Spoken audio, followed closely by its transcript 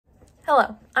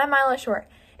Hello, I'm Mila Short,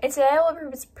 and today I will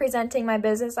be presenting my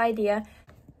business idea.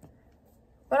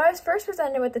 When I was first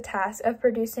presented with the task of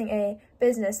producing a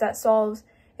business that solves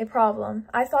a problem,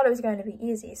 I thought it was going to be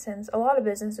easy since a lot of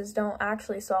businesses don't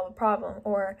actually solve a problem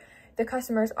or the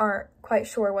customers aren't quite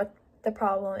sure what the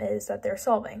problem is that they're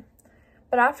solving.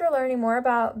 But after learning more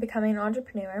about becoming an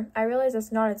entrepreneur, I realized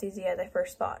it's not as easy as I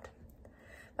first thought.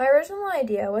 My original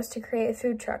idea was to create a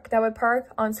food truck that would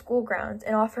park on school grounds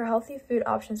and offer healthy food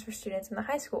options for students in the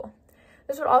high school.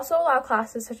 This would also allow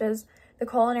classes such as the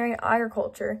culinary and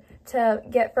agriculture to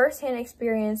get first-hand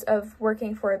experience of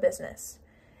working for a business.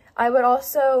 I would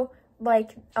also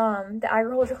like the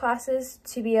agriculture classes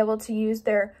to be able to use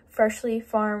their freshly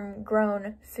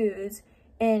farm-grown foods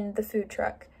in the food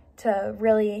truck to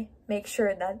really make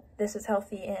sure that this is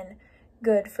healthy and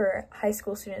good for high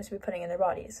school students to be putting in their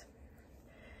bodies.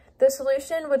 The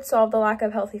solution would solve the lack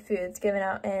of healthy foods given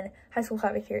out in high school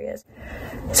cafeterias.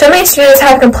 So many students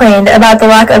have complained about the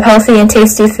lack of healthy and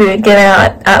tasty food given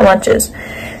out at lunches.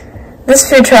 This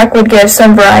food truck would give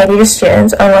some variety to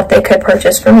students on what they could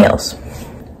purchase for meals.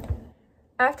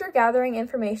 After gathering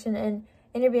information and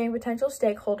interviewing potential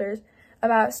stakeholders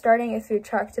about starting a food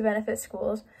truck to benefit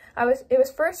schools, it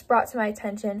was first brought to my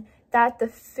attention that the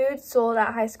food sold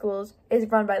at high schools is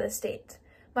run by the state.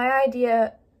 My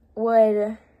idea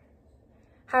would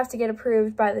have to get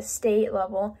approved by the state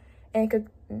level and could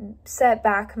set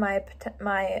back my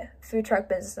food truck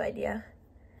business idea.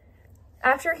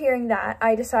 After hearing that,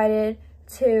 I decided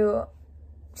to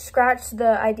scratch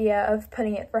the idea of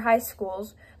putting it for high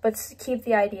schools, but keep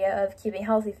the idea of keeping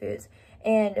healthy foods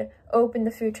and open the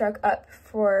food truck up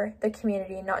for the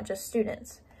community, not just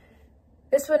students.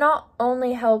 This would not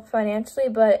only help financially,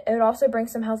 but it would also bring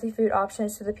some healthy food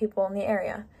options to the people in the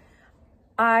area.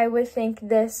 I would think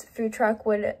this food truck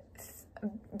would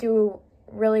do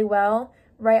really well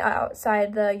right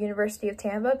outside the University of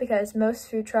Tampa because most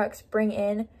food trucks bring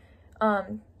in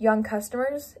young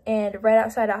customers, and right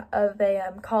outside of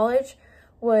a college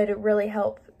would really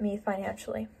help me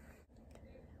financially.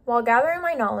 While gathering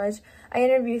my knowledge, I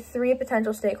interviewed 3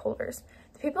 potential stakeholders.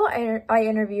 The people I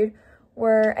interviewed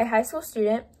were a high school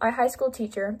student, a high school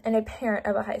teacher, and a parent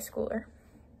of a high schooler.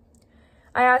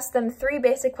 I asked them 3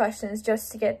 basic questions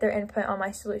just to get their input on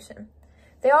my solution.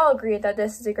 They all agreed that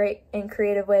this is a great and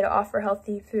creative way to offer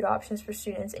healthy food options for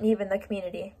students and even the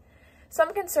community.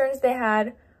 Some concerns they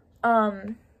had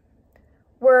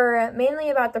were mainly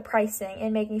about the pricing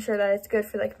and making sure that it's good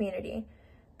for the community.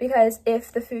 Because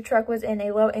if the food truck was in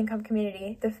a low-income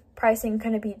community, the pricing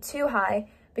couldn't be too high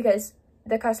because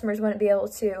the customers wouldn't be able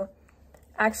to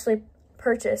actually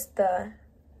purchase the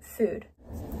food.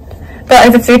 But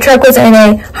if the food truck was in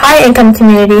a high-income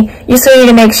community, you still need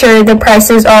to make sure the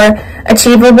prices are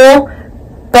achievable,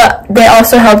 but they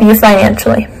also help you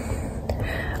financially.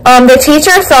 The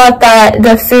teacher thought that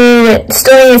the food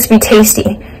still needs to be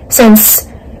tasty, since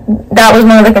that was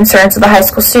one of the concerns of the high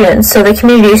school students. So the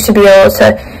community should be able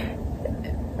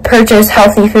to purchase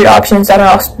healthy food options that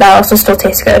also still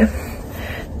taste good.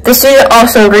 The student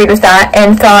also agreed with that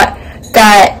and thought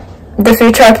that the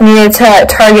food truck needed to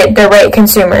target the right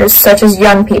consumers, such as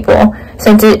young people,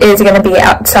 since it is going to be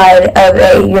outside of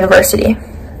a university.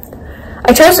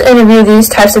 I chose to interview these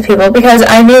types of people because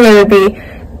I knew they would be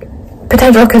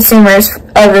potential consumers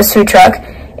of this food truck,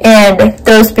 and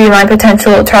those be my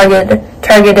potential targeted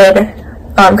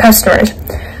customers.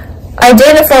 I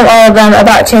did inform all of them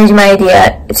about changing my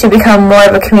idea to become more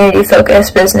of a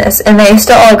community-focused business, and they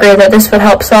still all agree that this would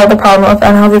help solve the problem of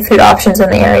unhealthy food options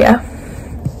in the area.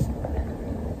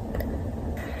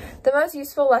 The most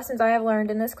useful lessons I have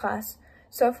learned in this class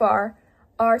so far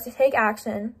are to take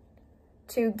action,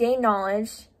 to gain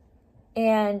knowledge,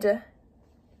 and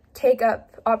take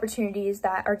up opportunities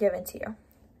that are given to you.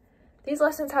 These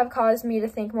lessons have caused me to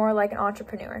think more like an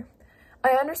entrepreneur.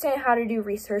 I understand how to do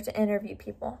research and interview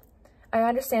people. I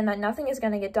understand that nothing is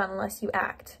going to get done unless you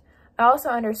act. I also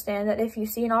understand that if you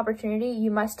see an opportunity,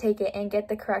 you must take it and get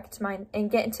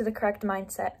into the correct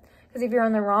mindset. Because if you're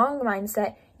in the wrong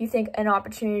mindset, you think an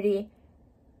opportunity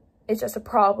is just a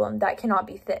problem that cannot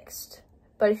be fixed.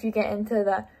 But if you get into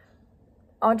the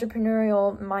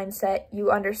entrepreneurial mindset,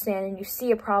 you understand and you see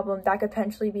a problem that could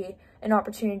potentially be an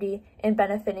opportunity in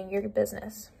benefiting your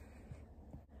business.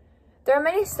 There are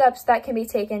many steps that can be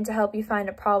taken to help you find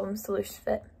a problem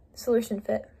solution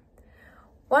fit.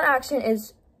 One action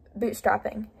is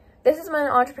bootstrapping. This is when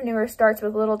an entrepreneur starts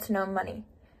with little to no money.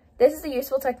 This is a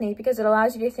useful technique because it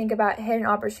allows you to think about hidden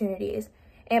opportunities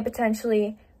and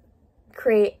potentially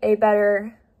create a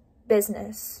better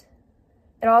business.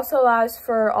 It also allows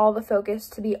for all the focus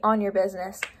to be on your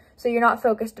business. So you're not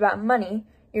focused about money,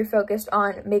 you're focused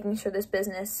on making sure this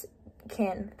business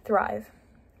can thrive.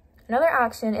 Another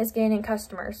action is gaining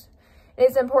customers. It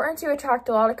is important to attract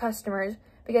a lot of customers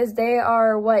because they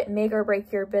are what make or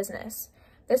break your business.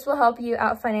 This will help you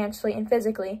out financially and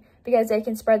physically because they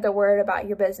can spread the word about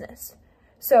your business.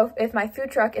 So if my food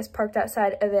truck is parked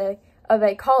outside of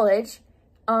a college,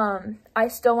 I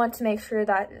still want to make sure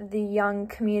that the young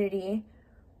community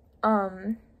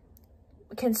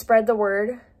can spread the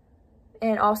word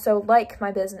and also like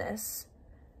my business,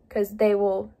 because they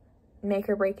will make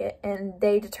or break it and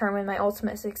they determine my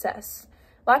ultimate success.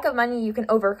 Lack of money you can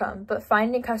overcome, but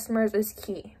finding customers is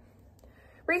key.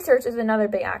 Research is another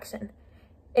big action.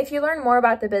 If you learn more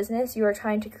about the business you are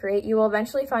trying to create, you will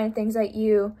eventually find things that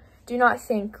you do not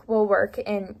think will work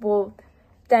and will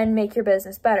then make your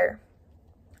business better.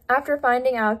 After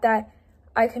finding out that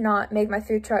I could not make my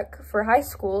food truck for high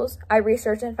schools, I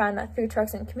researched and found that food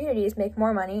trucks in communities make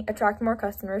more money, attract more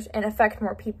customers, and affect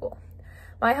more people.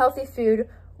 My healthy food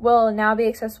will now be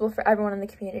accessible for everyone in the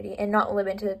community and not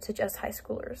limited to just high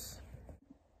schoolers.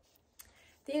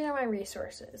 These are my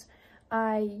resources.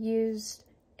 I used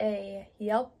a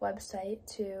Yelp website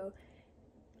to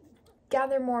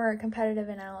gather more competitive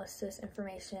analysis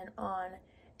information on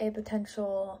a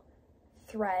potential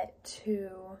threat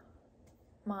to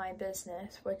my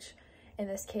business, which in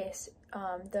this case,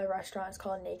 the restaurant is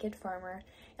called Naked Farmer,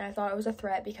 and I thought it was a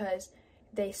threat because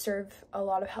they serve a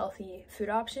lot of healthy food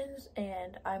options,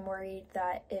 and I'm worried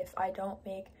that if I don't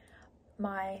make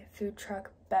my food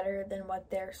truck better than what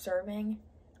they're serving,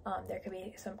 there could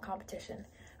be some competition.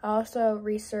 I also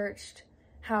researched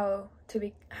how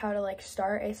to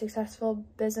start a successful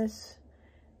business,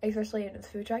 especially in the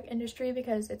food truck industry,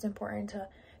 because it's important to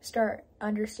start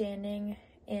understanding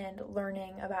and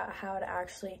learning about how to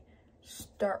actually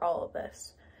start all of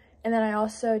this. And then I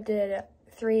also did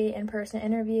 3 in-person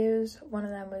interviews. One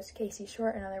of them was Casey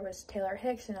Short, another was Taylor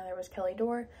Hicks, another was Kelly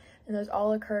Dorr, and those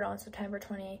all occurred on September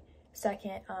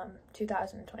 22nd,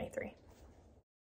 2023.